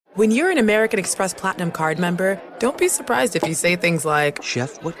When you're an American Express Platinum card member, don't be surprised if you say things like,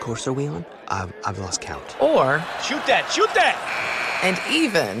 "Chef, what course are we on? I've lost count." Or, Shoot that! And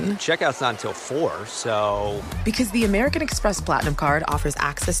even, Checkout's not until 4, so... Because the American Express Platinum Card offers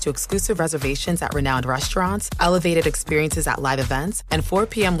access to exclusive reservations at renowned restaurants, elevated experiences at live events, and 4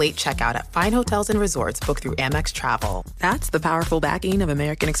 p.m. late checkout at fine hotels and resorts booked through Amex Travel. That's the powerful backing of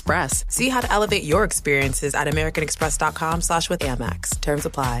American Express. See how to elevate your experiences at americanexpress.com/withAmex. Terms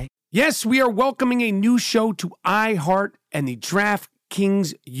apply. Yes, we are welcoming a new show to iHeart and the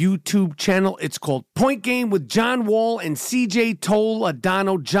DraftKings YouTube channel. It's called Point Game with John Wall and CJ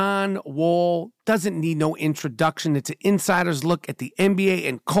Toledano. John Wall doesn't need no introduction. It's an insider's look at the NBA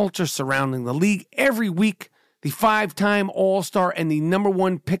and culture surrounding the league. Every week, the 5-time All-Star and the number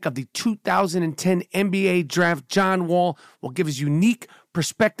 1 pick of the 2010 NBA draft, John Wall, will give his unique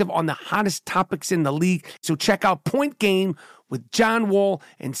perspective on the hottest topics in the league. So check out Point Game with John Wall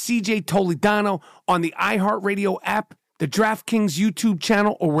and CJ Toledano on the iHeartRadio app, the DraftKings YouTube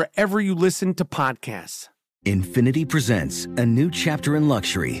channel, or wherever you listen to podcasts. Infiniti presents a new chapter in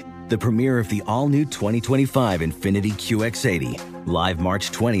luxury, the premiere of the all-new 2025 Infiniti QX80, live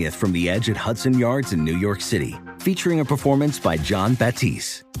March 20th from the Edge at Hudson Yards in New York City, featuring a performance by John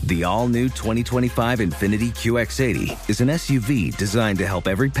Batiste. The all-new 2025 Infiniti QX80 is an SUV designed to help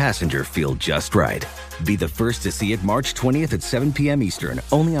every passenger feel just right. Be the first to see it March 20th at 7 p.m. Eastern,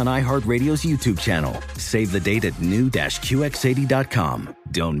 only on iHeartRadio's YouTube channel. Save the date at new-QX80.com.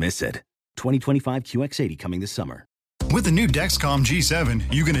 Don't miss it. 2025 QX80 coming this summer. With the new Dexcom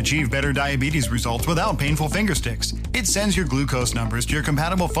G7, you can achieve better diabetes results without painful finger sticks. It sends your glucose numbers to your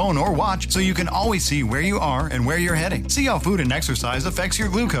compatible phone or watch so you can always see where you are and where you're heading. See how food and exercise affects your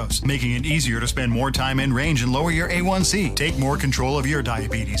glucose, making it easier to spend more time in range and lower your A1C. Take more control of your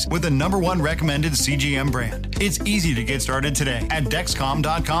diabetes with the #1 recommended CGM brand. It's easy to get started today at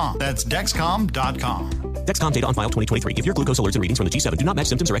Dexcom.com. That's Dexcom.com. Dexcom data on file 2023. If your glucose alerts and readings from the G7 do not match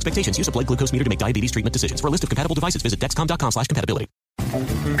symptoms or expectations, use a blood glucose meter to make diabetes treatment decisions. For a list of compatible devices, visit Dexcom.com/compatibility.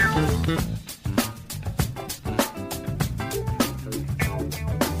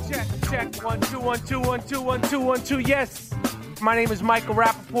 Check. 1 2 1 2 1 2 1 2 1 2. Yes, my name is Michael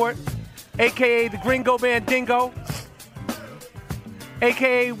Rappaport, a.k.a. the Gringo Bandingo,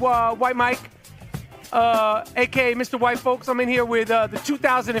 a.k.a. White Mike, a.k.a. Mr. White Folks. I'm in here with the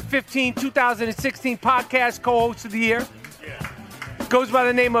 2015-2016 podcast co-host of the year. Goes by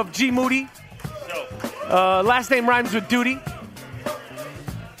the name of G. Moody. Last name rhymes with duty.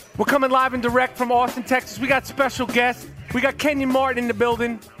 We're coming live and direct from Austin, Texas. We got special guests. We got Kenyon Martin in the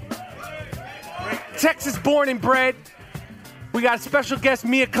building. Texas born and bred. We got special guest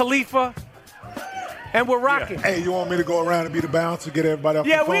Mia Khalifa. And we're rocking. Hey, you want me to go around and be the bouncer, get everybody off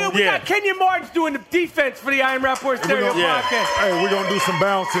the phone? We got Kenyon Martin doing the defense for the I Am Rappaport Stereo podcast. Hey, we're going to do some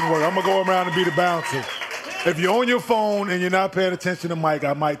bouncing work. I'm going to go around and be the bouncer. If you're on your phone and you're not paying attention to Mike,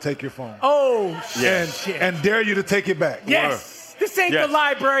 I might take your phone. Oh, shit. And dare you to take it back. Yes. This ain't the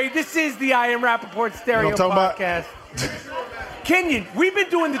library. This is the I Am Rappaport Stereo podcast. Kenyon, we've been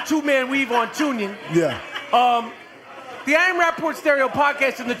doing the two-man weave on TuneIn. Yeah. The I Am Rappaport Stereo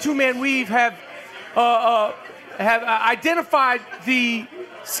podcast and the two-man weave have identified the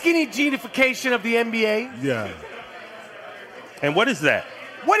skinny genification of the NBA. Yeah. And what is that?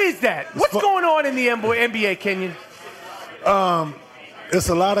 What is that? What's going on in the NBA, Kenyon? It's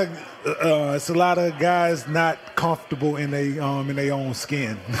a lot of guys not comfortable in their own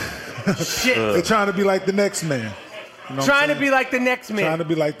skin. Shit. They're trying to be like the next man. You know trying to be like the next man. Trying to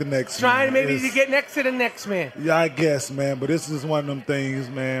be like the next man. Trying maybe to get next to the next man. Yeah, I guess, man. But this is one of them things,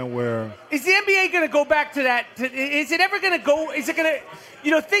 man, where... Is the NBA going to go back to that? Is it ever going to go... Is it going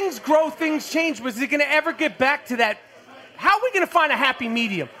to... things grow, things change, but is it going to ever get back to that? How are we going to find a happy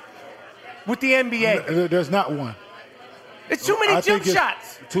medium with the NBA? There's not one. It's too many jump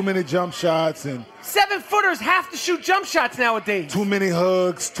shots. Too many jump shots and 7-footers have to shoot jump shots nowadays. Too many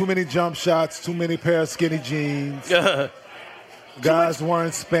hugs, too many jump shots, too many pair of skinny jeans. Guys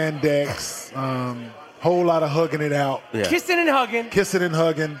wearing spandex. Whole lot of hugging it out. Yeah. Kissing and hugging.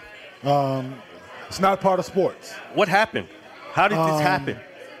 It's not part of sports. What happened? How did this happen?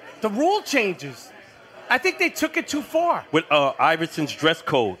 The rule changes. I think they took it too far. With Iverson's dress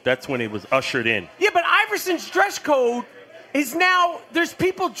code, that's when it was ushered in. Yeah, but Iverson's dress code is now, there's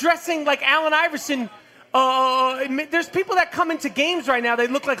people dressing like Allen Iverson. There's people that come into games right now, they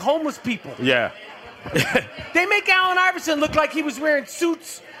look like homeless people. Yeah. They make Allen Iverson look like he was wearing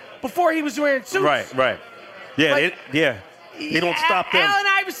suits before he was wearing suits. Right. Yeah, they don't stop them. Allen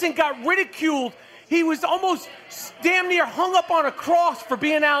Iverson got ridiculed. He was almost damn near hung up on a cross for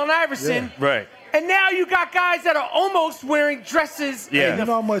being Allen Iverson. Yeah. Right. And now you got guys that are almost wearing dresses. Yeah. You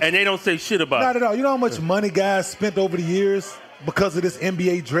know how much, and they don't say shit about not it. at all. You know how much money guys spent over the years because of this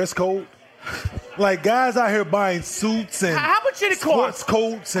NBA dress code? Like, guys out here buying suits and how much did it cost? Sports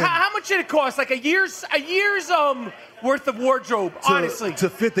coats. And How much did it cost? Like a year's worth of wardrobe, honestly. To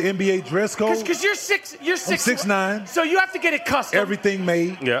fit the NBA dress code? Because you're 6'9". So you have to get it custom. Everything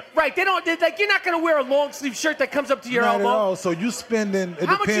made. Yeah. Right. You're not going to wear a long sleeve shirt that comes up to your Not elbow. at all. So you spending.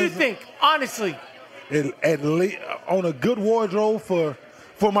 How much do you think, honestly? At least on a good wardrobe for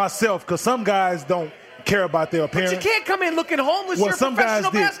myself, because some guys don't care about their appearance. But you can't come in looking homeless. Well, You're a some guys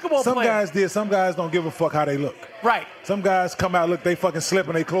professional did. basketball Some player. guys did. Some guys don't give a fuck how they look. Right. Some guys come out, look, they fucking slept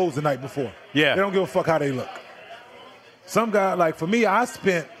in their clothes the night before. Yeah. They don't give a fuck how they look. Some guys, like for me, I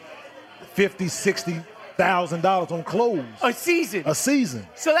spent $50,000, $60,000 on clothes. A season. A season.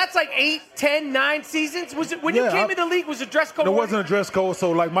 So that's like 8, 10, 9 seasons? Was it when you came in the league, was a dress code? There wasn't a dress code, so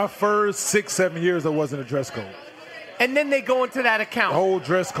like my first 6, 7 years, there wasn't a dress code. And then they go into that account. The whole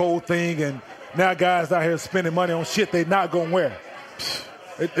dress code thing, and now guys out here spending money on shit they not gonna wear.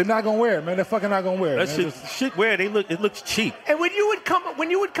 They're not gonna wear it, man. They're fucking not gonna wear it. That man. shit where it looks cheap. And when you would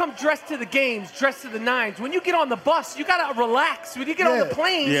come dressed to the games, dressed to the nines, when you get on the bus, you gotta relax. When you get on the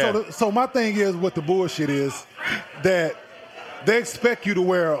plane, So my thing is, what the bullshit is, that they expect you to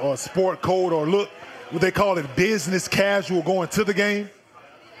wear a sport coat or look, what they call it, business casual going to the game.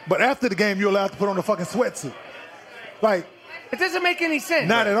 But after the game, you're allowed to put on a fucking sweatsuit. Like, it doesn't make any sense.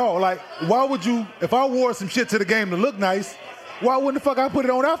 not at all. Like, why would you? If I wore some shit to the game to look nice, why wouldn't the fuck I put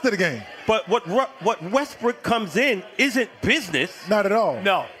it on after the game? But what Westbrook comes in isn't business. Not at all.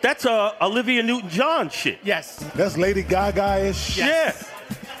 No. That's Olivia Newton-John shit. Yes. That's Lady Gaga-ish. Yes. Yeah.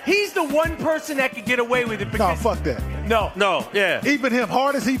 He's the one person that could get away with it. No, fuck that. No. Yeah. Even him,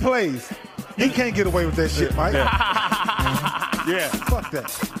 hard as he plays, he can't get away with that shit, Mike. Yeah. Fuck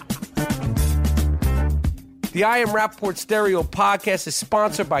that. The I Am Rappaport Stereo podcast is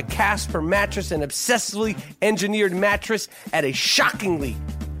sponsored by Casper Mattress, an obsessively engineered mattress at a shockingly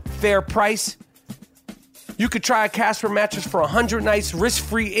fair price. You could try a Casper mattress for 100 nights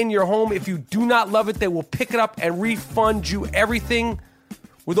risk-free in your home. If you do not love it, they will pick it up and refund you everything.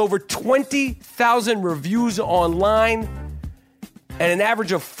 With over 20,000 reviews online and an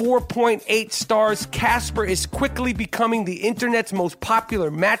average of 4.8 stars, Casper is quickly becoming the internet's most popular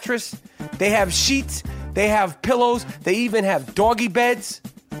mattress. They have sheets, they have pillows, they even have doggy beds.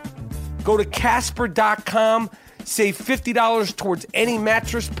 Go to Casper.com, save $50 towards any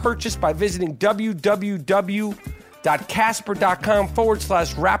mattress purchase by visiting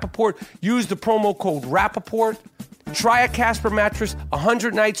www.casper.com/Rappaport. Use the promo code Rappaport. Try a Casper mattress,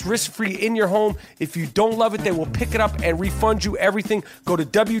 100 nights risk-free in your home. If you don't love it, they will pick it up and refund you everything. Go to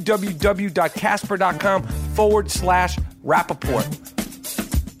www.casper.com/Rappaport.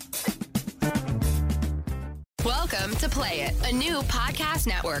 Welcome to Play It, a new podcast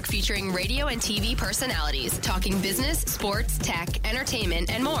network featuring radio and TV personalities talking business, sports, tech, entertainment,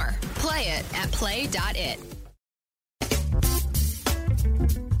 and more. Play it at play.it.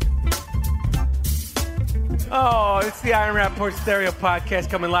 Oh, it's the Iron Rappaport Stereo podcast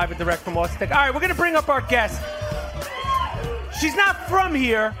coming live and direct from Austin. All right, we're going to bring up our guest. She's not from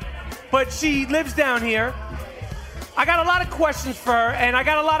here, but she lives down here. I got a lot of questions for her, and I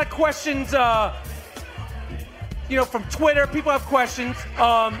got a lot of questions, from Twitter. People have questions.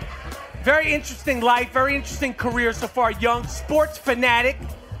 Very interesting life, very interesting career so far. Young sports fanatic.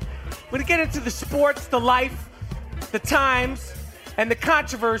 We're going to get into the sports, the life, the times, and the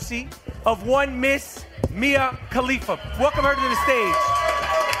controversy of one Miss Mia Khalifa. Welcome her to the stage.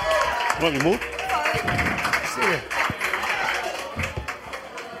 Want to move? See her.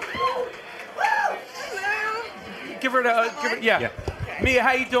 Give her yeah. Mia,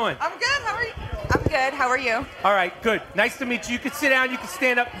 how you doing? I'm good. How are you? I'm good. How are you? All right, good. Nice to meet you. You can sit down. You can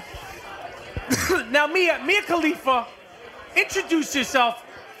stand up. Now, Mia Khalifa, introduce yourself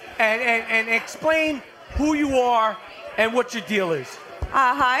and explain who you are and what your deal is.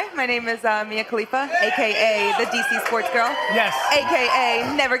 Hi, my name is Mia Khalifa, a.k.a. the DC Sports Girl. Yes.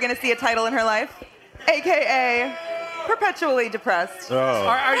 A.k.a. never going to see a title in her life. A.k.a. perpetually depressed. Oh.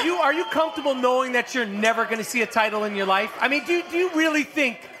 Are you comfortable knowing that you're never going to see a title in your life? I mean, do you really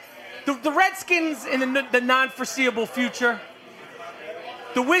think the Redskins in the non-foreseeable future,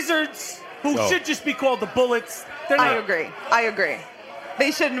 the Wizards, who should just be called the Bullets, they're not. I agree.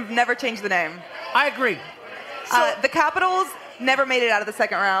 They should have never changed the name. I agree. So, the Capitals never made it out of the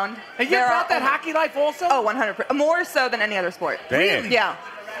second round. And you're about that hockey life also? Oh, 100%. More so than any other sport. Damn. Really? Yeah.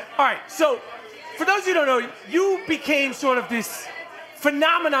 All right, so for those who don't know, you became sort of this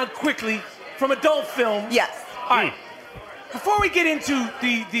phenomenon quickly from adult films. Yes. All right. before we get into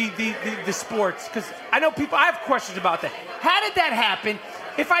the sports, because I know I have questions about that. How did that happen?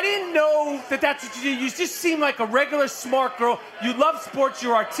 If I didn't know that that's what you do, you just seem like a regular smart girl. You love sports.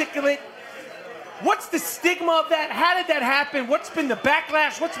 You're articulate. What's the stigma of that? How did that happen? What's been the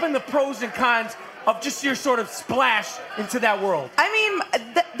backlash? What's been the pros and cons of just your sort of splash into that world? I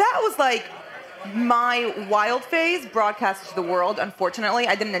mean, that was like my wild phase broadcast to the world. Unfortunately,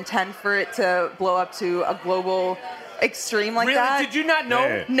 I didn't intend for it to blow up to a global extreme like that. Really? Did you not know?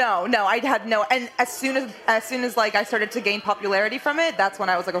 Yeah. No, I had no. And as soon as like I started to gain popularity from it, that's when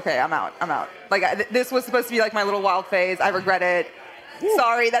I was like, okay, I'm out. Like this was supposed to be like my little wild phase. I regret it. Ooh.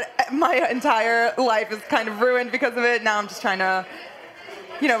 Sorry that my entire life is kind of ruined because of it. Now I'm just trying to,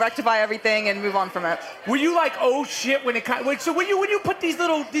 rectify everything and move on from it. Were you like, oh shit, when it kind of, so when you put these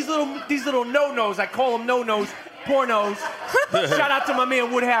little no-nos, I call them no-nos, pornos. Shout out to my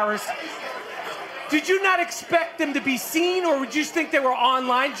man Wood Harris. Did you not expect them to be seen, or would you just think they were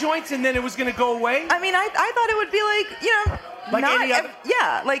online joints and then it was going to go away? I mean, I thought it would be like, like not any other?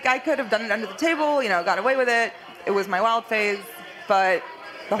 Yeah, like I could have done it under the table, got away with it. It was my wild phase, but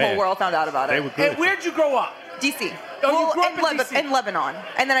the whole world found out about it. They were good. And where'd you grow up? DC. Oh, you grew up in DC? In Lebanon.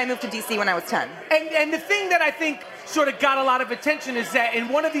 And then I moved to DC when I was 10. And the thing that I think sort of got a lot of attention is that in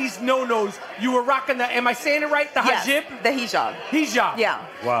one of these no-nos, you were rocking the, am I saying it right, the hijab? The hijab. Hijab. Yeah.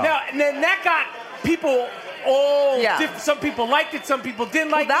 Wow. Now, and then that got people all Yeah. some people liked it, some people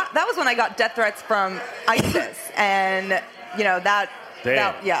didn't like it. That was when I got death threats from ISIS. And, that,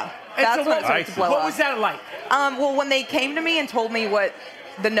 yeah. And That's so when it started to blow up. What was that like? Well, when they came to me and told me what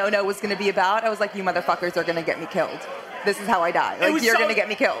the no-no was going to be about, I was like, you motherfuckers are going to get me killed. This is how I die. Like, you're going to get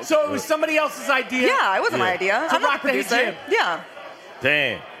me killed. So it was somebody else's idea? Yeah, it wasn't my idea. To I'm not rock the the producer. hijab. Yeah.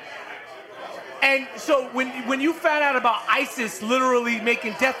 Damn. And so when you found out about ISIS literally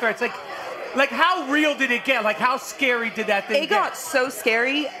making death threats, like how real did it get? Like how scary did that thing get? It got so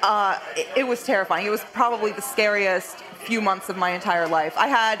scary. It was terrifying. It was probably the scariest few months of my entire life. I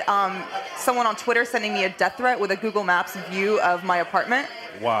had someone on Twitter sending me a death threat with a Google Maps view of my apartment.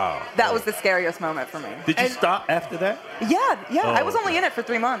 Wow. That was the scariest moment for me. Did you stop after that? Yeah. Oh, I was only in it for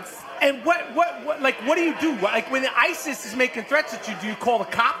 3 months. And what do you do? Like when ISIS is making threats at you, do you call the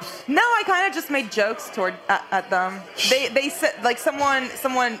cops? No, I kind of just made jokes at them. They said like someone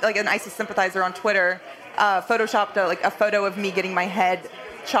like an ISIS sympathizer on Twitter photoshopped a photo of me getting my head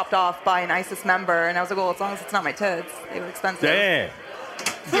chopped off by an ISIS member, and I was like, well, as long as it's not my tits, they were expensive. Damn.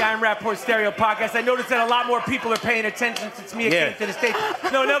 The Iron Rapport Stereo Podcast. I noticed that a lot more people are paying attention since Mia came to the stage.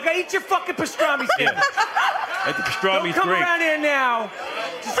 No, eat your fucking pastrami stick. And the pastrami's Don't come great. around here now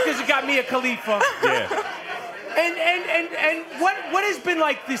just because you got Mia Khalifa. Yeah. And what has been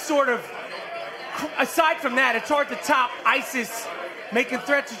like this sort of, aside from that, it's hard to top ISIS making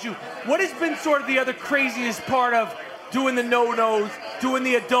threats at you. What has been sort of the other craziest part of doing the no-nos, doing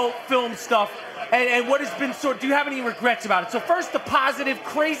the adult film stuff, and what has been do you have any regrets about it? So first, the positive,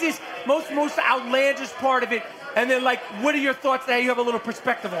 craziest, most outlandish part of it, and then what are your thoughts now you have a little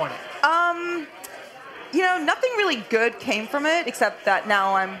perspective on it? Nothing really good came from it, except that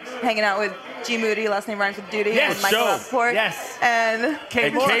now I'm hanging out with G Moody, last name rhymes with Duty, Yes, and Michael Rappaport. Yes. And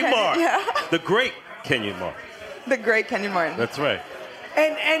Kmart. Yeah. The great Kenyon Martin. The great Kenyon Martin. That's right.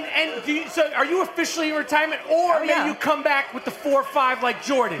 And so are you officially in retirement, or may you come back with the 4-5 like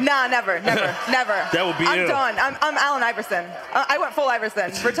Jordan? Nah, never. That would be I'm ill. done. I'm Allen Iverson. I went full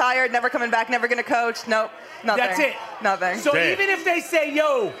Iverson. Retired, never coming back, never gonna coach. Nope, nothing. That's it. Nothing. So even if they say,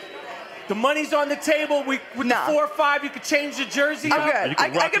 yo, the money's on the table, with the 4-5, you could change the jersey. I'm good.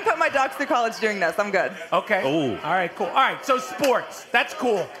 I can put my dogs through college doing this. I'm good. Okay. Ooh. All right, cool. All right, so sports. That's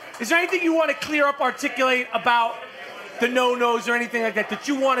cool. Is there anything you want to clear up, articulate about the no-nos or anything like that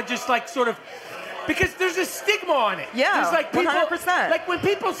you want to just sort of, because there's a stigma on it. Yeah, there's people, 100%. Like when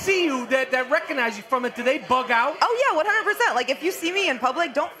people see you that recognize you from it, do they bug out? Oh yeah, 100%. Like if you see me in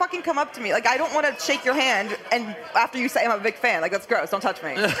public, don't fucking come up to me. Like I don't want to shake your hand and after you say I'm a big fan. Like that's gross. Don't touch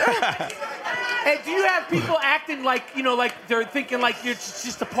me. And do you have people acting like they're thinking like it's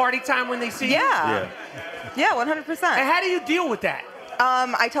just a party time when they see you? Yeah, 100%. And how do you deal with that?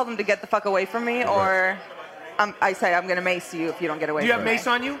 I tell them to get the fuck away from me, or I say I'm gonna mace you if you don't get away. Do you from have mace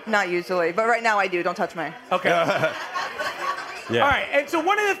me. on you? Not usually, but right now I do. Don't touch me. Okay. Yeah. All right, and so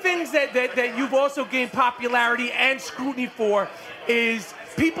one of the things that you've also gained popularity and scrutiny for is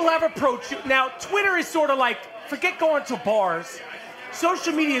people have approached you. Now, Twitter is sort of like, forget going to bars.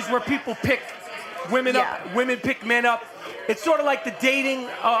 Social media is where people pick women up, women pick men up. It's sort of like the dating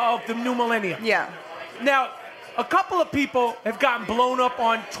of the new millennium. Yeah. Now, a couple of people have gotten blown up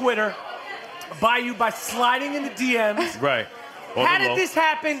on Twitter by you by sliding in the DMs. Right. How did this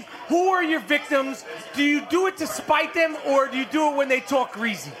happen? Who are your victims? Do you do it to spite them, or do you do it when they talk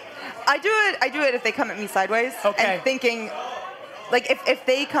greasy? I do it if they come at me sideways. Okay. And thinking, like, if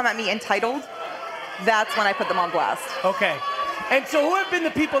they come at me entitled, that's when I put them on blast. Okay. And so who have been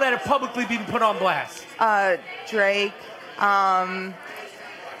the people that have publicly been put on blast? Drake, some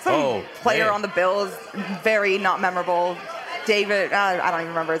player on the Bills, very not memorable. David, I don't even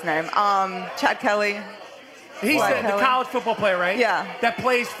remember his name. Chad Kelly. He's the college football player, right? Yeah. That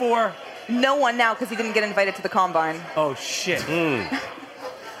plays for? No one now because he didn't get invited to the combine. Oh, shit.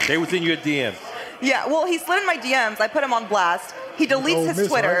 They was in your DMs. Yeah, well, he slid in my DMs. I put him on blast. He deletes his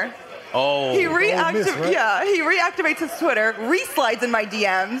Twitter. Right? Oh. He right? he reactivates his Twitter, reslides in my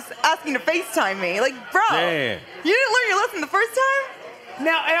DMs, asking to FaceTime me. Like, bro, Damn. You didn't learn your lesson the first time?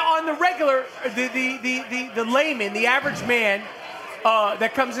 Now, on the regular, the layman, the average man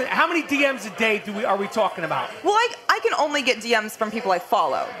that comes in, how many DMs a day are we talking about? Well, I can only get DMs from people I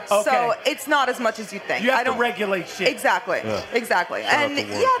follow. Okay. So it's not as much as you think. You have to regulate shit. Exactly. Yeah. Exactly. Shout And out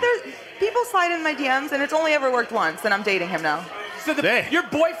to Warren. there's people slide in my DMs, and it's only ever worked once, and I'm dating him now. So your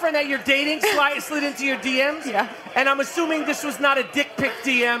boyfriend that you're dating slid into your DMs? Yeah. And I'm assuming this was not a dick pic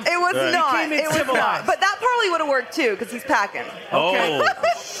DM. It was not. He came in It was civilized. not. But that probably would have worked too, because he's packing. Okay.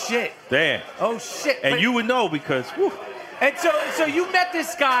 Oh. Shit. Damn. Oh, shit. And But- you would know because, whew. And so you met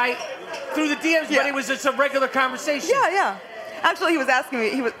this guy through the DMs, but it was just a regular conversation. Yeah. Actually, he was asking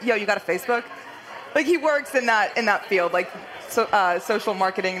me, yo, you got a Facebook? Like, he works in that field, like social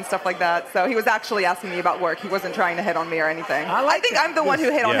marketing and stuff like that. So he was actually asking me about work. He wasn't trying to hit on me or anything. I think I'm the one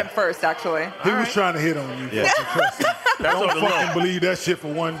who hit on him first, actually. He was trying to hit on you. Yeah. Trust me. That's Don't on the fucking low. believe that shit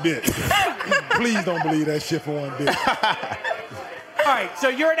for one bit. Please don't believe that shit for one bit. All right, so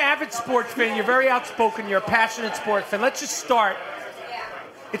you're an avid sports fan. You're very outspoken. You're a passionate sports fan. Let's just start.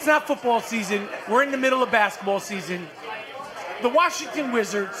 It's not football season. We're in the middle of basketball season. The Washington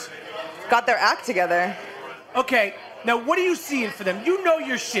Wizards got their act together. Okay, now what are you seeing for them? You know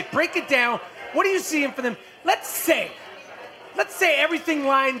your shit. Break it down. What are you seeing for them? Let's say everything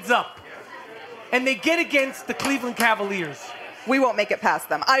lines up and they get against the Cleveland Cavaliers. We won't make it past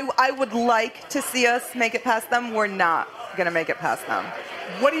them. I would like to see us make it past them. We're not going to make it past them.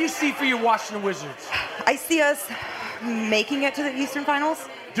 What do you see for your Washington Wizards? I see us making it to the Eastern Finals.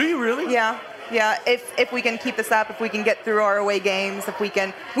 Do you really? Yeah. If we can keep this up, if we can get through our away games,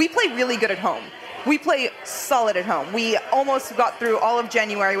 we play really good at home. We play solid at home. We almost got through all of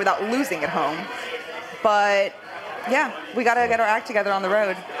January without losing at home. But yeah, we got to get our act together on the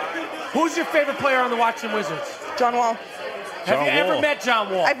road. Who's your favorite player on the Washington Wizards? John Wall. Have you ever met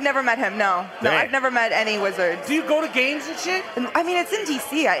John Wall? I've never met him, no. No, Damn. I've never met any Wizards. Do you go to games and shit? I mean, it's in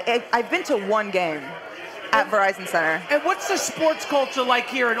D.C. I've been to one game at Verizon Center. And what's the sports culture like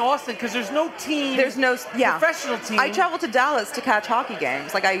here in Austin? Because there's no team. There's no professional team. I travel to Dallas to catch hockey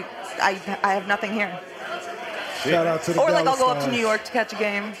games. Like, I have nothing here. Shout out to the Or Dallas like I'll go up to Stars. New York to catch a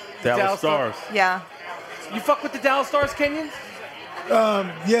game. Dallas Stars. Yeah. You fuck with the Dallas Stars, Kenyon?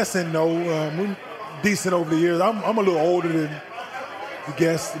 Yes and no. We're decent over the years. I'm a little older than you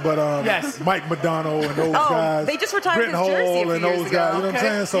guess, but Yes. Mike Madonna and those guys. they just retired Brent his jersey a Hall few and years those ago. guys. You know what I'm Okay.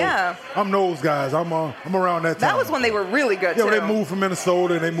 saying? So Yeah. I'm those guys. I'm around that time. That was when they were really good, Yeah, too. when they moved from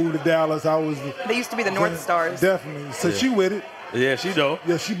Minnesota and they moved to Dallas. I was. They used to be the North Stars. Definitely. So she with it. Yeah, she know.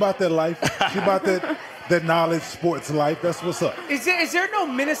 Yeah, she bought that life. She bought that knowledge, sports life. That's what's up. Is there no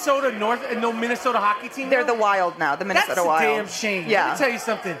Minnesota hockey team? They're the Wild now, the Minnesota That's Wild. a damn shame. Yeah. Let me tell you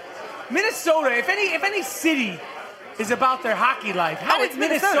something. Minnesota, if any city is about their hockey life, how it's is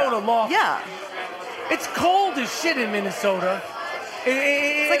Minnesota lost? Yeah. It's cold as shit in Minnesota.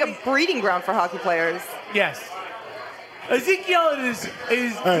 It's like a breeding ground for hockey players. Yes. Ezekiel is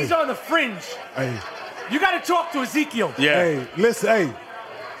he's on the fringe. Hey. You got to talk to Ezekiel. Yeah. Hey, listen, hey.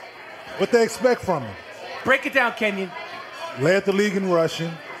 What they expect from him? Break it down, Kenyon. Led the league in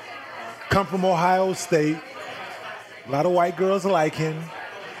rushing. Come from Ohio State. A lot of white girls like him.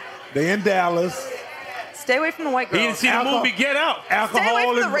 They in Dallas. Stay away from the white girls. He didn't see the movie Get Out. Stay away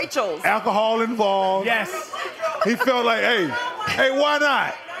from the Rachels. Alcohol involved. Yes. He felt like, hey, why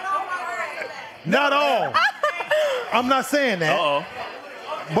not? Not all. I'm not saying that. Uh-oh.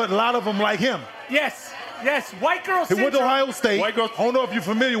 But a lot of them like him. Yes. White girls. He went to Ohio State. White girls. I don't know if you're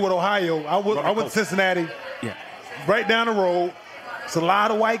familiar with Ohio. I went to Cincinnati. Yeah. Right down the road. It's a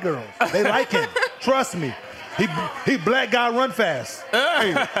lot of white girls. They like him. Trust me. He black guy run fast.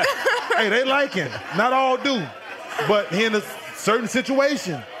 Hey, they like him. Not all do. But he in a certain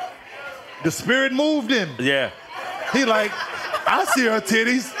situation. The spirit moved him. Yeah. He like, I see her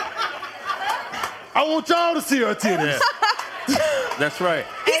titties. I want y'all to see her titties. That's right.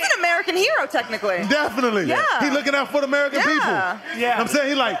 He's an American hero, technically. Definitely. Yeah. He looking out for the American people. Yeah. I'm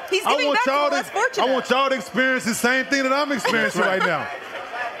saying He's giving back to the less fortunate. I want y'all to experience the same thing that I'm experiencing right now.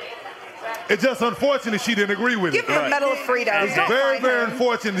 It's just unfortunate she didn't agree with Give it. him a medal of freedom. It's very, very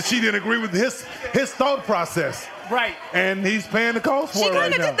unfortunate that she didn't agree with his thought process. Right. And he's paying the cost for She it right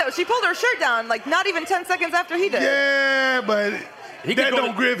kind of now. did, though. She pulled her shirt down, like, not even 10 seconds after he did. Yeah, but that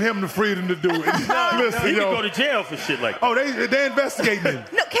don't give him the freedom to do it. Listen, He could yo. go to jail for shit like that. Oh, they investigating him.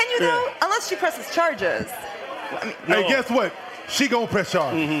 No, can you, though? Unless she presses charges. I mean, Hey, guess what? She gonna press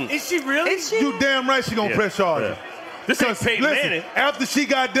charges. Is she really? Is she? You damn right she gonna press charges. This ain't Peyton Manning. After she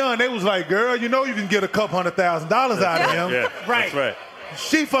got done, they was like, girl, you know you can get $200,000 out of him. Yeah, Right. that's right.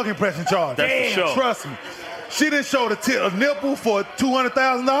 She fucking pressing charges. That's for sure. Trust me. She didn't show a nipple for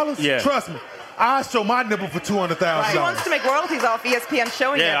 $200,000. Yeah. Trust me. I show my nipple for $200,000. She wants to make royalties off ESPN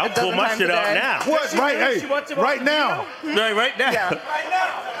showing Yeah, it I'll a pull dozen my times shit a out day. now. What? Right, really? hey, She wants it right on now. Right now. Yeah.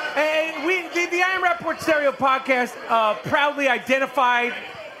 And the Iron Rapport Stereo podcast proudly identified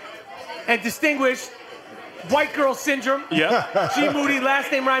and distinguished White Girl Syndrome. Yeah. G. Moody,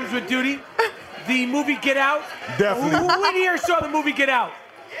 last name rhymes with duty. The movie Get Out. Definitely. Who in here saw the movie Get Out?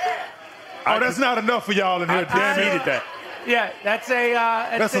 Oh, that's not enough for y'all in here, damn it. Needed that. Yeah, that's a...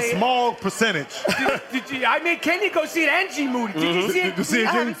 That's a small percentage. I made Kenya go see it and G. Moody. Did you see it? Did you see it,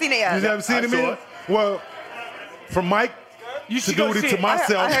 I Jimmy? haven't seen it yet. You haven't seen I it, saw man? it. Well, from Mike You to should go Duty see to it.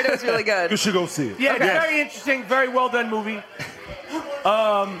 myself. I heard it was really good. You should go see it. Yeah, Okay. it's very interesting, very well done movie.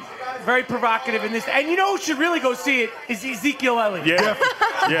 Very provocative in this. And you know who should really go see it is Ezekiel Elliott. Yeah.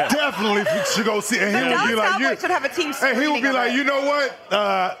 Yeah. Definitely should go see it. And The he would be Dallas like, Cowboys should have a team and screening he would be of like, it. you know what?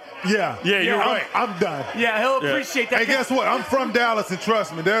 Yeah. Yeah, you're right. I'm done. Yeah, he'll appreciate that. Hey, guess what? I'm from Dallas, and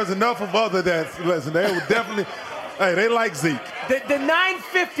trust me, there's enough of other that listen. They would definitely. Hey, they like Zeke. The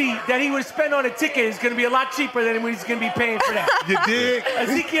 $950 that he would spend on a ticket is going to be a lot cheaper than what he's going to be paying for that. You dig?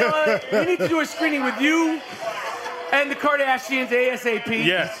 Ezekiel, we need to do a screening with you and the Kardashians ASAP.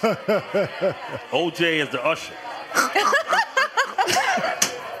 Yes. OJ is the usher.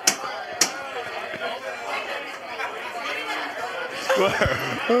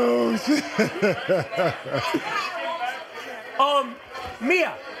 Oh shit.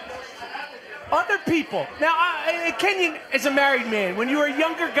 Mia, other people. Now, Kenyon is a married man. When you were a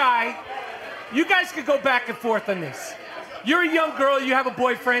younger guy, you guys could go back and forth on this. You're a young girl, you have a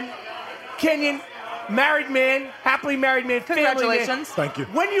boyfriend. Kenyon, married man, happily married man, family man. Congratulations. Thank you.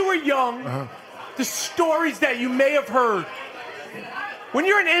 When you were young, the stories that you may have heard. When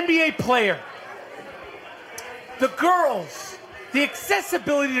you're an NBA player, the girls, the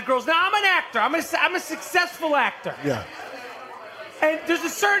accessibility to girls. Now, I'm an actor. I'm a successful actor. Yeah. And there's a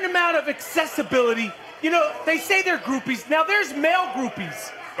certain amount of accessibility. You know, they say they're groupies. Now, there's male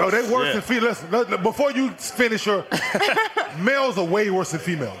groupies. Oh, they worse Yeah. than females. Listen, before you finish your, males are way worse than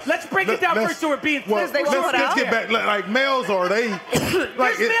females. Let's break it down first so we're being Well, they let's, show it out? get back. Like males are they? Like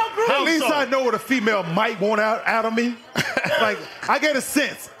There's male groups. at least How so? I know what a female might want out of me. Like I get a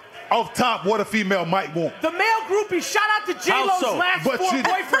sense off top what a female might want. The male groupies, shout out to How J-Lo's so? last four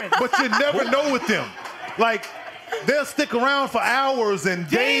boyfriends. But you never know with them. Like they'll stick around for hours and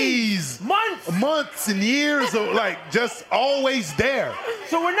days, months and years of like just always there.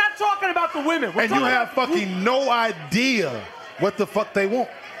 So we're not talking about the women. We're And you talking have about fucking no idea what the fuck they want.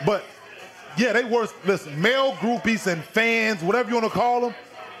 But yeah, they worse. Listen, male groupies and fans, whatever you want to call them,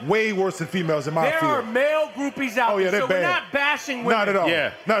 way worse than females in my There field. are male groupies out Oh, yeah, there, they're so we're bad. not bashing women. Not at all.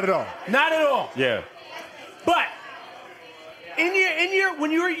 Yeah. Not at all. Not at all. Yeah. But in your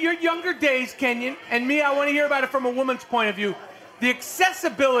when you were your younger days, Kenyon, and me, I want to hear about it from a woman's point of view. The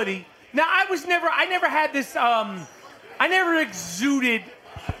accessibility. Now, I never had this. I never exuded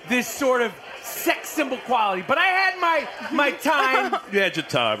this sort of sex symbol quality, but I had my time. You had your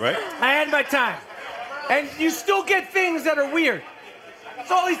time, right? I had my time. And you still get things that are weird.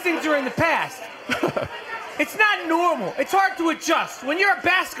 So all these things are in the past. It's not normal. It's hard to adjust. When you're a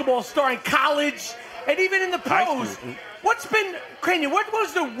basketball star in college and even in the pros, what's been, Kenyon, what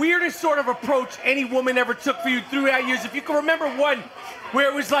was the weirdest sort of approach any woman ever took for you throughout years? If you can remember one where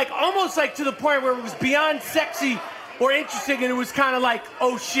it was like almost like to the point where it was beyond sexy or interesting and it was kind of like,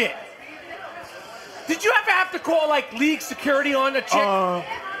 oh shit. Did you ever have to call like league security on a chick?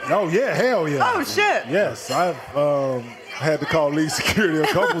 Oh yeah, hell yeah. Oh shit. Yes, I've had to call league security a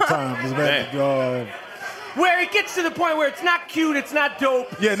couple times, man. Where it gets to the point where it's not cute, it's not dope.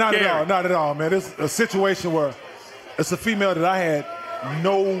 Yeah, not Scary. at all, not at all, man. It's a situation where it's a female that I had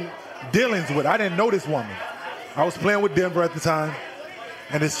no dealings with. I didn't know this woman. I was playing with Denver at the time,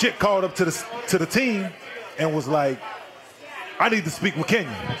 and this chick called up to the team and was like, "I need to speak with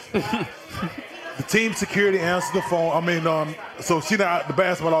Kenyon." the team security answered the phone. So she not the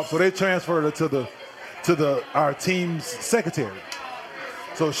basketball officer. So they transferred her to our team's secretary.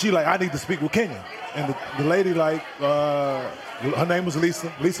 So she like, I need to speak with Kenya. And the lady like, her name was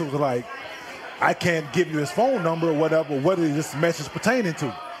Lisa. Lisa was like, I can't give you his phone number or whatever. What is this message pertaining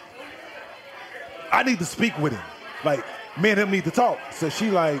to? I need to speak with him. Like, me and him need to talk. So she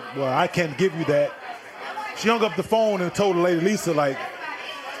like, well, I can't give you that. She hung up the phone and told the lady Lisa like,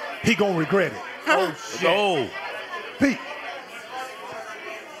 he gonna regret it. Oh shit. Oh. Pete.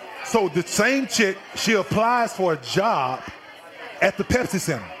 So the same chick, she applies for a job at the Pepsi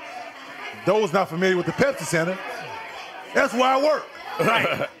Center. Those not familiar with the Pepsi Center, that's where I work.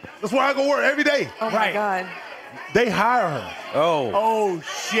 Right. That's where I go work every day. Oh my God. They hire her. Oh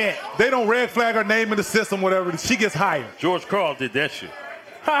shit. They don't red flag her name in the system, whatever. She gets hired. George Carl did that shit.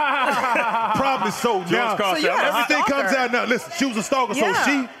 Probably so. Now, Carl So you're a everything stalker. comes out now. Listen, she was a stalker, Yeah.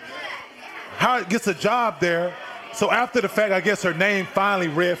 so she gets a job there. So after the fact, I guess her name finally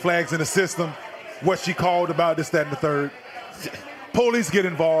red flags in the system. What she called about this, that, and the third. Police get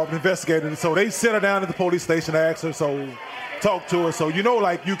involved, investigating. So they sit her down at the police station, ask her, talk to her. So you know,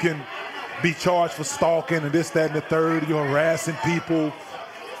 like you can be charged for stalking and this, that, and the third. You're harassing people.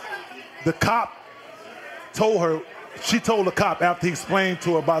 The cop told her. She told the cop after he explained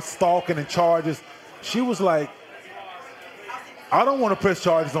to her about stalking and charges. She was like, I don't want to press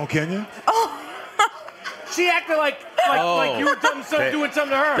charges on Kenya. She acted like you were doing something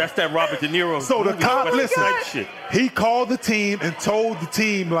to her. That's that Robert De Niro. So the cop, listen, shit. he called the team and told the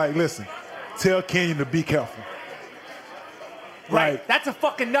team, like, listen, tell Kenya to be careful. Right. Like, That's a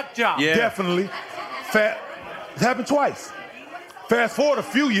fucking nut job. Yeah. definitely. It happened twice. Fast forward a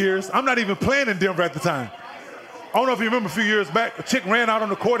few years, I'm not even playing in Denver at the time. I don't know if you remember a few years back, a chick ran out on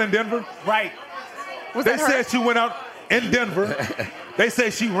the court in Denver. Right. They said she went out in Denver. They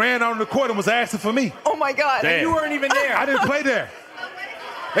say she ran out on the court and was asking for me. Oh my God. Damn. You weren't even there. I didn't play there.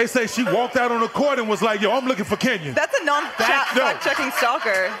 They say she walked out on the court and was like, yo, I'm looking for Kenyon. That's a non-fact-checking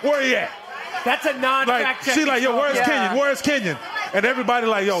stalker. Where he at? That's a non-fact Like, she like, yo, where's Kenyon? Where's Kenyon? And everybody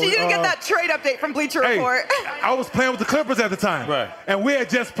like, yo. She didn't get that trade update from Bleacher Report. I was playing with the Clippers at the time. Right. And we had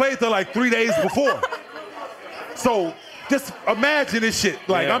just played there like 3 days before. So just imagine this shit.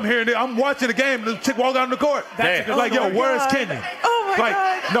 Like, Yeah. I'm hearing it. I'm watching the game. The chick walk out on the court. That's a good like, yo, one. where's Kenyon? Oh my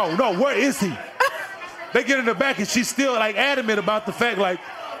God. No, where is he? They get in the back and she's still like adamant about the fact, like,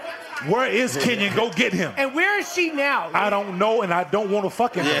 where is Kenyon? Go get him. And where is she now? I don't know, and I don't want to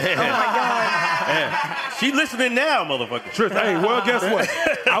fucking know. Oh my God. Yeah. She listening now, motherfucker. Tristan, hey, well, guess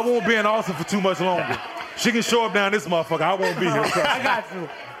what? I won't be in Austin for too much longer. She can show up down this motherfucker. I won't be here. I got you.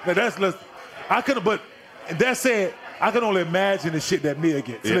 Now I couldn't, but that said, I can only imagine the shit that Mia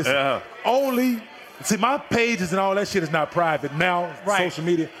gets. Yeah. Listen, see, my pages and all that shit is not private now, social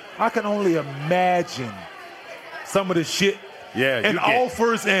media. I can only imagine some of the shit and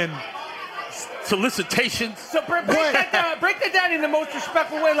offers and solicitations. So break that down in the most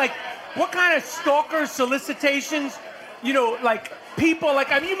respectful way. Like, what kind of stalkers, solicitations, like people,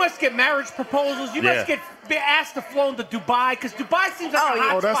 like, I mean, you must get marriage proposals. You must get asked to flown to Dubai, because Dubai seems like a hot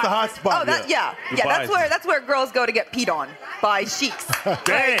spot. Oh, that's the hot spot. That's where girls go to get peed on by sheiks.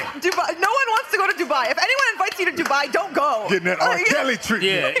 Damn. Dubai. No one wants to go to Dubai. If anyone invites you to Dubai, don't go. Getting that R. Kelly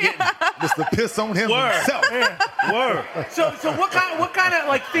treatment. Just to piss on him himself. Word. So what kind of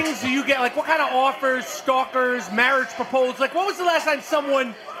like things do you get? Like, what kind of offers, stalkers, marriage proposals? Like, what was the last time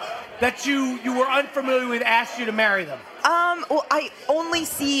someone that you were unfamiliar with asked you to marry them? Well, I only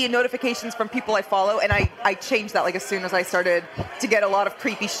see notifications from people I follow, and I changed that like as soon as I started to get a lot of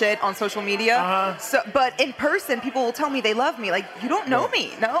creepy shit on social media. So, but in person, people will tell me they love me. Like, you don't know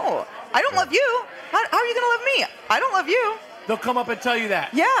me. No, I don't love you. How are you gonna love me? I don't love you. They'll come up and tell you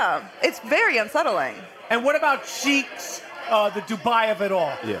that. Yeah, it's very unsettling. And what about sheiks, the Dubai of it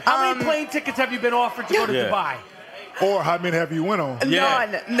all? Yeah. How many plane tickets have you been offered to go to Dubai? Or how many have you went on? None.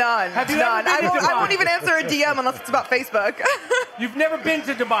 Have you ever been to Dubai? I won't even answer a DM unless it's about Facebook. You've never been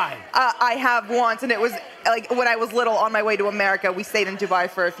to Dubai? I have once, and it was like when I was little on my way to America. We stayed in Dubai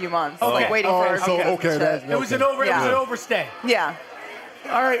for a few months, like waiting for. It was an overstay. Yeah.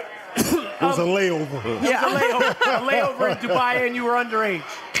 All right. It was a layover. Yeah. A layover in Dubai, and you were underage.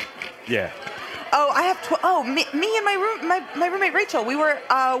 Yeah. Oh, I have. Me and my roommate Rachel. We were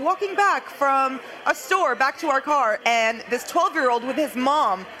walking back from a store back to our car, and this 12-year-old with his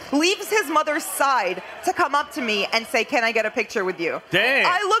mom leaves his mother's side to come up to me and say, "Can I get a picture with you?" Damn.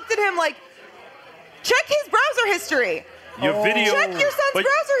 I looked at him like, check his browser history. Your video. Check your son's but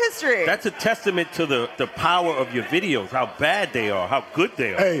browser history. That's a testament to the power of your videos, how bad they are, how good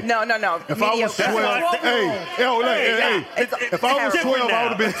they are. Hey, no. If I was 12, if I was 12, I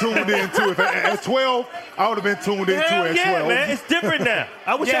would have been tuned in too. At 12, I would have been tuned in too at 12. Yeah, man, it's different now.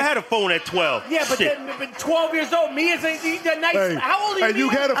 I wish I had a phone at 12. Yeah, but 12 years old, Mia's a nice. Hey, how old are you? Hey, you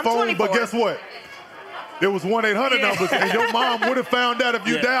had a I'm phone, 24. but guess what? It was 1-800 numbers, and your mom would have found out if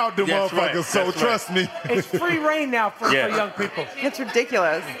you dialed them That's motherfuckers. right. So trust me. It's free reign now for young people. It's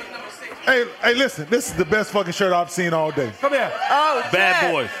ridiculous. Hey, listen, this is the best fucking shirt I've seen all day. Come here. Oh, Bad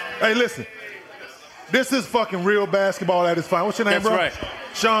shit. boys. Hey, listen. This is fucking real basketball at its finest. What's your name, That's bro? right.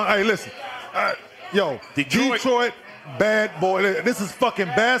 Sean, hey, listen. Detroit bad boy. This is fucking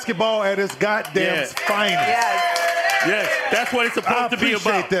basketball at its goddamn finest. Yes, that's what it's supposed to be about.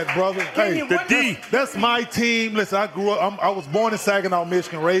 I appreciate that, brother. Hey, the D. That's my team. Listen, I grew up. I was born in Saginaw,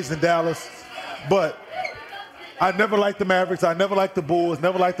 Michigan, raised in Dallas, but I never liked the Mavericks. I never liked the Bulls.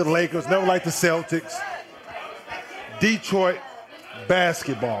 Never liked the Lakers. Never liked the Celtics. Detroit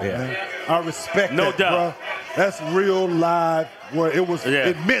basketball, man. I respect No that, doubt. bro. That's real live. Where it was,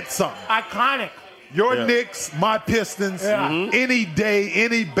 it meant something. Iconic. Your Knicks, my Pistons, any day,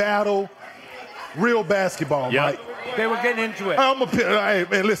 any battle, real basketball, Mike. They were getting into it. Hey,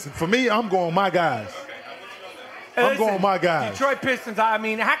 man, listen, for me, I'm going my guys. I'm going my guys. Detroit Pistons, I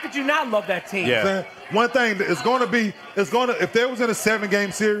mean, how could you not love that team? Yeah. One thing, if there was in a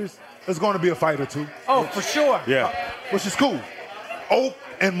 7-game series, it's going to be a fight or two. Oh, for sure. Yeah. Which is cool. Oak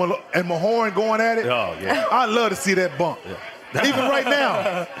and Mahorn going at it. Oh, yeah. I love to see that bump. Yeah. Even right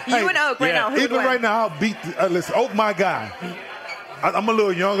now. You and Oak right now. Who Even would win? right now, I'll beat. Listen, Oak, my guy. I'm a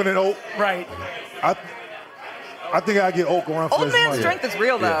little younger than Oak. Right. I think I get Oak around for Old his man money. strength is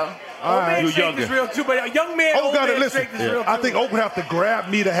real, though. Old man strength is real, too, but a young man, Oak old got to man listen. strength is real, too. I think Oak would have to grab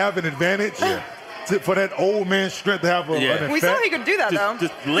me to have an advantage. For that old man strength to have an effect. We saw he could do that, though.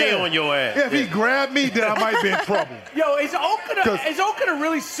 Just lay on your ass. Yeah, if he grabbed me, then I might be in trouble. Yo, is Oak gonna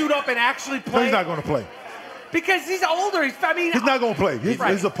really suit up and actually play? No, he's not going to play. Because he's older. He's not going to play.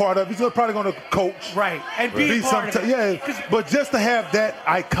 He's a part of. He's probably going to coach. Right, and be part of it. Yeah, but just to have that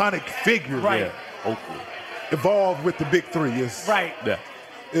iconic figure, Right. evolve with the big three is right. Yeah.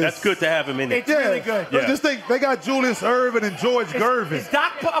 That's good to have him in there. It's really good. But just think, they got Julius Erving and George Gervin. Is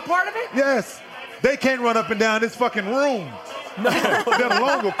Doc a part of it? Yes. They can't run up and down this fucking room. Let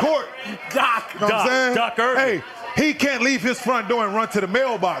alone a court. Doc. You know what I'm saying? Doc Irvin. Hey, he can't leave his front door and run to the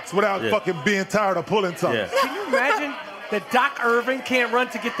mailbox without fucking being tired of pulling something. Yeah. Can you imagine that Doc Irvin can't run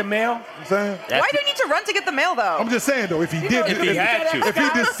to get the mail? You know what I'm saying? Why do you need to run to get the mail, though? I'm just saying, though, if he did, if he had to. if he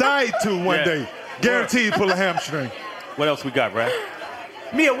decide to one day, guaranteed pull a hamstring. What else we got, Brad?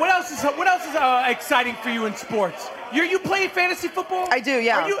 Mia, what else is exciting for you in sports? You play fantasy football? I do,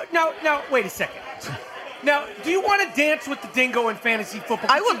 yeah. Are you now? Wait a second. Now, do you want to dance with the dingo in fantasy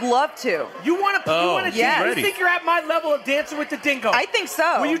football? I would love to. You want to? yes. You think you're at my level of dancing with the dingo? I think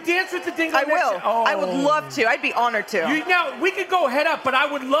so. Will you dance with the dingo? I will. Oh. I would love to. I'd be honored to. Now, we could go head up, but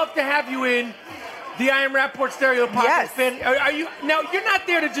I would love to have you in the I Am Rapport Stereo podcast. Yes. Are you now? You're not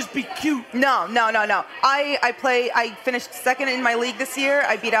there to just be cute. No. I finished second in my league this year.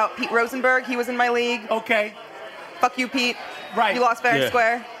 I beat out Pete Rosenberg. He was in my league. Okay. Fuck you, Pete. Right. You lost fair and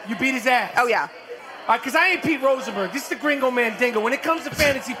square. You beat his ass. Oh, yeah. Because I ain't Pete Rosenberg. This is the Gringo Mandingo. When it comes to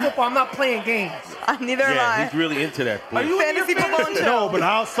fantasy football, I'm not playing games. Neither am I. He's really into that. Are you fantasy football and No, but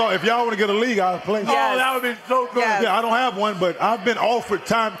if y'all want to get a league, I'll play. Oh, that would be so good. Yes. Yeah, I don't have one, but I've been offered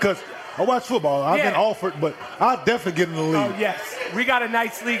time because I watch football. I've been offered, but I'll definitely get in the league. Oh, yes. We got a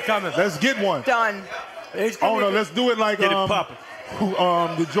nice league coming. Let's get one. Done. Oh, no, let's do it like Get it popping.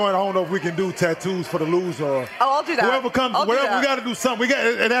 the joint. I don't know if we can do tattoos for the loser. Or I'll do that. Whoever comes, I'll do whatever, that. we got to do something.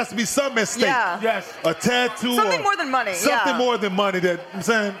 It has to be something at stake. Yeah. Yes. A tattoo. Something more than money. Something yeah. more than money. That I'm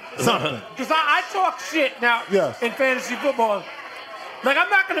saying something. Because I talk shit now in fantasy football. Like, I'm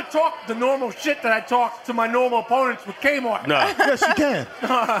not going to talk the normal shit that I talk to my normal opponents with Kmart. No. Yes, you can.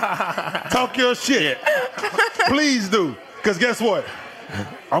 Talk your shit. Please do. Because guess what?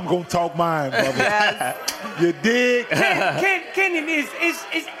 I'm going to talk mine, brother. Yes. You dig? Kenyon, is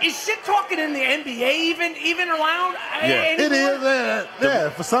shit talking in the NBA even allowed? Yeah. It is. Yeah,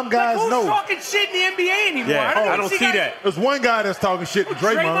 for some guys, who's no. talking shit in the NBA anymore? Yeah, I don't see that. There's one guy that's talking shit to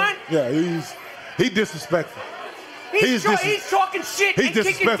Draymond. Draymond? Yeah, he's disrespectful. He's talking shit He's and kicking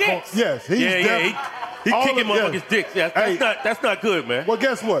disrespectful. dicks. Yes, he's He's kicking motherfuckers' dicks. Yeah, that's not good, man. Well,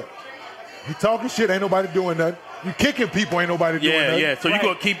 guess what? He talking shit, ain't nobody doing nothing. You kicking people, ain't nobody doing nothing. Yeah, so you're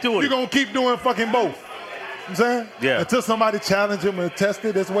going to keep doing it. You're going to keep doing fucking both. You know what I'm saying? Yeah. Until somebody challenge him and test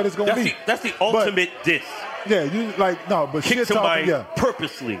it, that's what it's going to be. That's the ultimate diss. Yeah, you like no, but Kick shit somebody talking. Yeah,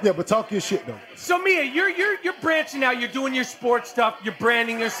 purposely. yeah, but talk your shit though. So Mia, you're branching out. You're doing your sports stuff. You're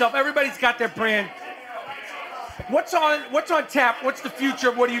branding yourself. Everybody's got their brand. What's on tap? What's the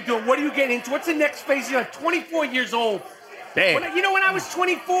future? What are you doing? What are you getting into? What's the next phase? You're like 24 years old. Damn. When I was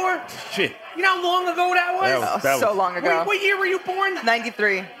 24? Shit. You know how long ago that was? That so was- long ago. What year were you born?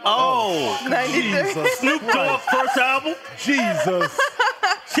 93. Oh. 93. Jesus Snoop Dogg first album. Jesus.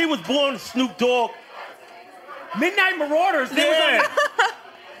 She was born Snoop Dogg. Midnight Marauders. They was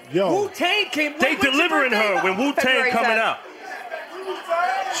Yeah. Yo, Wu-Tang came. They when's your delivering birthday? her when Wu-Tang February coming 10th. out.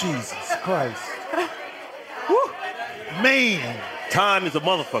 Jesus Christ. Woo. Man. Time is a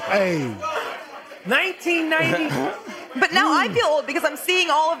motherfucker. Hey. 1990. But now I feel old because I'm seeing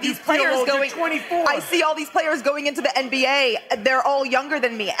all of these feel players old, you're going. 24. I see all these players going into the NBA. They're all younger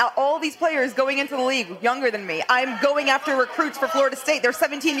than me. All these players going into the league younger than me. I'm going after recruits for Florida State. They're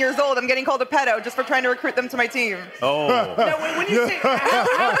 17 years old. I'm getting called a pedo just for trying to recruit them to my team. Oh. Now, when you say,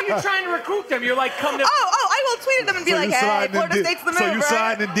 how are you trying to recruit them? You're like, come to. Oh, I will tweet at them and be So like, you hey, sliding in Florida D- State's the move, So you right?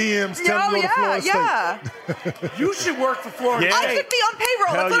 sliding in DMs, tell Oh, me to go to Florida yeah. State. You should work for Florida Yeah. I State. should be on payroll.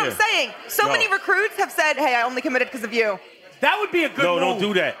 Hell That's what yeah. I'm saying. So No. many recruits have said, hey, I only committed because of you. That would be a good No, move. don't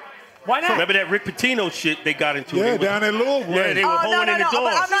do that. Why not? Remember that Rick Pitino shit they got into? Yeah, They was- down in Louisville. Yeah, they were Oh, holding no, in the no, door.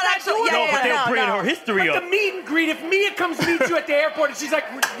 but I'm not actually. No, but they're bringing her history But up. the meet and greet, if Mia comes to meet you at the airport and she's like,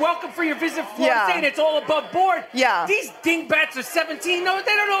 welcome for your visit to Florida Yeah. State, and it's all above board. Yeah. These dingbats are 17. No,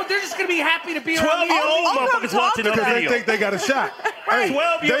 they don't know. They're just going to be happy to be around 12-year-old I'll come motherfuckers talk watching to the Because they video. think they got a shot. Right. Hey,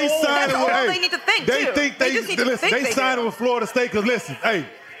 12-year-old. they signing That's with, all hey, they need to think, They too. think They they, just need to listen, think they they signing do. with Florida State because listen, hey,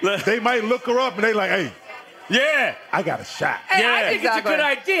 they might look her up and they like, hey, Yeah. I got a shot. Hey, Yeah. I think Exactly. it's a good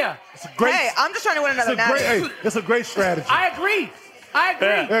idea. It's a great. Hey, I'm just trying to win it's another a great. natty. Hey, it's a great strategy. I agree.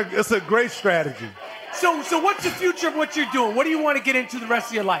 Yeah. It's a great strategy. So what's the future of what you're doing? What do you want to get into the rest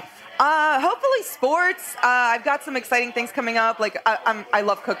of your life? Hopefully sports. I've got some exciting things coming up. Like I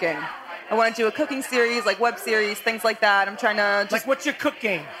love cooking. I want to do a cooking series, like web series, things like that. I'm trying to just. Like, what's your cook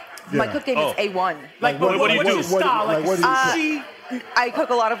game? My Yeah. cook game Oh. is A1. Like, what do you what's do? your style? What do you sushi? I cook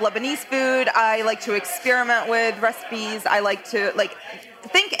a lot of Lebanese food. I like to experiment with recipes. I like to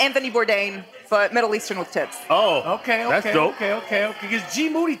think Anthony Bourdain, but Middle Eastern with tits. Oh. Okay. That's dope. Okay. Because G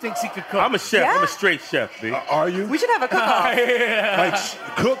Moody thinks he could cook. I'm a chef. Yeah? I'm a straight chef, B. Are you? We should have a cook-off.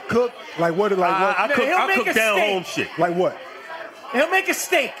 Like cook, like what? Like what? I cook. He'll I make cook a down steak. home shit. Like what? He'll make a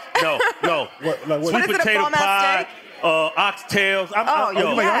steak. No. What? Like what? What is Sweet it, a potato bomb-ass pie, steak? oxtails. Oh,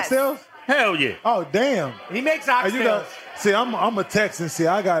 You make Yes. oxtails? Hell yeah. Oh damn! He makes Hey, you got, oxtails. see, I'm a Texan. See,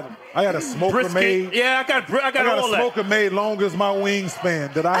 I got a smoker Brisket. made. Yeah, I got I got all a that. smoker made long as my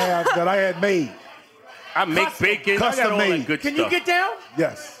wingspan that I had made. I make Custom- bacon. I got custom all made. that good Can stuff. you get down?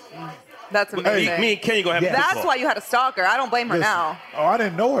 Yes. That's amazing. Me and Kenny gonna have Yeah. a That's cook-off. why you had a stalker. I don't blame her Listen. now. Oh, I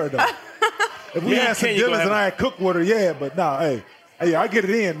didn't know her though. If we Me and had some Kenny gonna dealings have and I had cooked with her, yeah, but nah, hey, I get it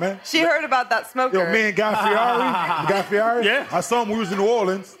in, man. She heard about that smoker. Yo, me and Guy Fieri, Yeah. I saw him when we was in New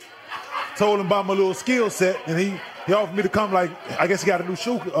Orleans. Told him about my little skill set, and he offered me to come. Like, I guess he got a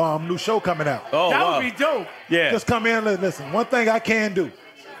new show coming out. Oh, That wow. would be dope. Yeah. Just come in and listen. One thing I can do,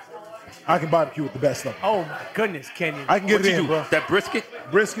 I can barbecue with the best of them. Oh my goodness, Kenyon. I can get What it you in, do? bro. That brisket?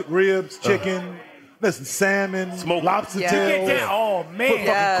 Brisket, ribs, chicken, listen, salmon, Smoke. lobster Yeah. tail, Get down. Oh put man. fucking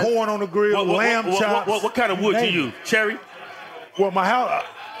Yes. corn on the grill, lamb chops. What kind of wood you name it. use? Cherry? Well, my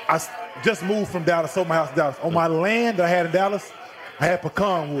house, just moved from Dallas, sold my house in Dallas. On my land that I had in Dallas, I had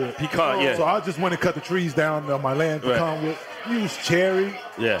pecan wood. Pecan, yeah. So I just went and cut the trees down on my land, Right. pecan wood. Use cherry,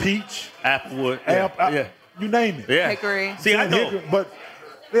 Yeah. peach, Applewood. Yeah. apple, yeah. you name it. Yeah. Hickory. See, I know. Hickory, but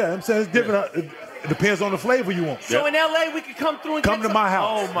yeah, I'm saying it's different. It depends on the flavor you want. So in LA, we could come through and Come get to some- my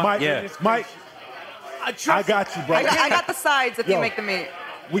house. Oh my Mike, goodness. Mike, gracious. I got you, bro. I got the sides if you Yo. make the meat.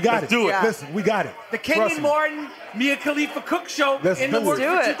 We got Let's it. do it. Yeah. Listen, we got it. The Trust Kenyon me. Martin, Mia Khalifa Cook Show Let's in the do works it. Do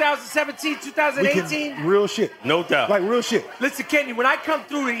for it. 2017, We 2018. can real shit. No doubt. Like real shit. Listen, Kenyon, when I come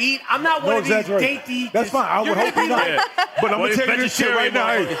through to eat, I'm not one No of these exaggeration. dainty. That's fine. I You're would hope gonna you're be not. like- But I'm Well, gonna tell you this shit right now.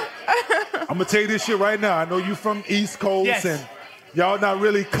 vegetarian, Hey, I'm gonna tell you this shit right now. I know you from East Coast Yes. and y'all not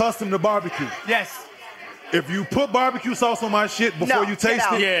really accustomed to barbecue. Yes. If you put barbecue sauce on my shit before No, you get taste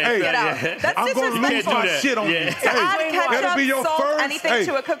out. it, Yeah, hey, Get out. yeah. That's I'm gonna lose disrespectful. my do that. shit on Yeah. you. To To add Hey, ketchup, it'll be your salt, first, anything hey,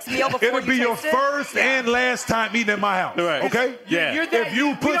 to a cook's meal before it'll be you your taste it. first and last time eating in my house. Right. Okay? Yeah. You're there. If you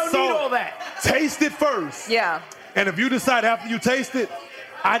we put don't salt, need all that. taste it first. Yeah. And if you decide after you taste it,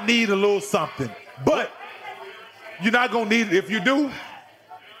 I need a little something. But you're not gonna need it. If you do,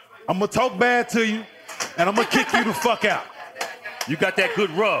 I'm gonna talk bad to you and I'm gonna kick you the fuck out. You got that good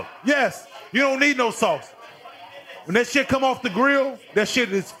rub. Yes, you don't need no sauce. When that shit come off the grill, that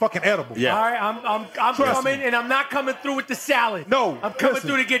shit is fucking edible. Yeah. All right, I'm Trust coming, me. and I'm not coming through with the salad. No, I'm coming listen,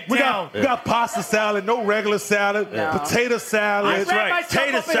 through to get we down. We got pasta salad, no regular salad, potato salad. I wrap right. myself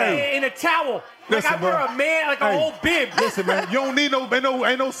Tater up salad. in a towel. Like Listen, I wear bro. a man, like a whole bib. Listen, man, you don't need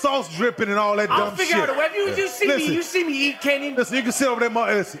ain't no sauce dripping and all that I'll dumb figure shit. out a way. You see me eat, Kenyon. Listen, you can sit over there,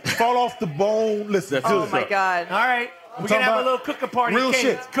 listen, fall off the bone. Listen, Oh my God. All right, we're talking gonna have a about little cooking party. real at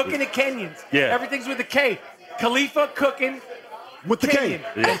Kenyon's. shit. Cooking at Kenyon's. Yeah. Everything's with a K. Khalifa cooking. with the K. Kenyon.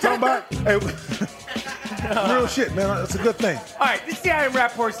 You know what I'm talking about? Hey, real shit, man. That's a good thing. All right, this is the I Am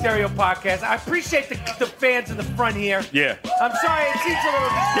Rapport Stereo Podcast. I appreciate the fans in the front here. Yeah. I'm sorry it seems a little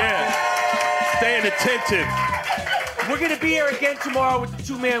disruptive. Yeah. Staying attentive. We're going to be here again tomorrow with the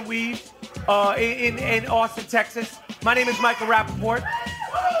two-man weave in Austin, Texas. My name is Michael Rappaport.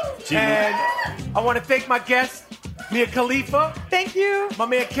 And I want to thank my guests, Mia Khalifa. Thank you. My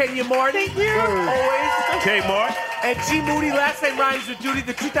man Kenya Martin. Thank you. Always. Okay, Mark. And G Moody, last name rhymes with duty,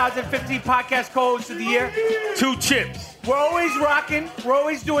 the 2015 podcast co-host of the year. 2 chips. We're always rocking. We're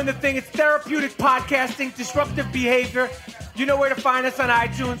always doing the thing. It's therapeutic podcasting, disruptive behavior. You know where to find us on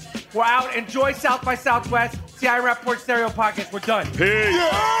iTunes. We're out. Enjoy South by Southwest. It's the I Rapport Stereo Podcast. We're done.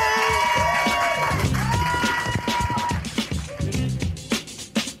 Peace.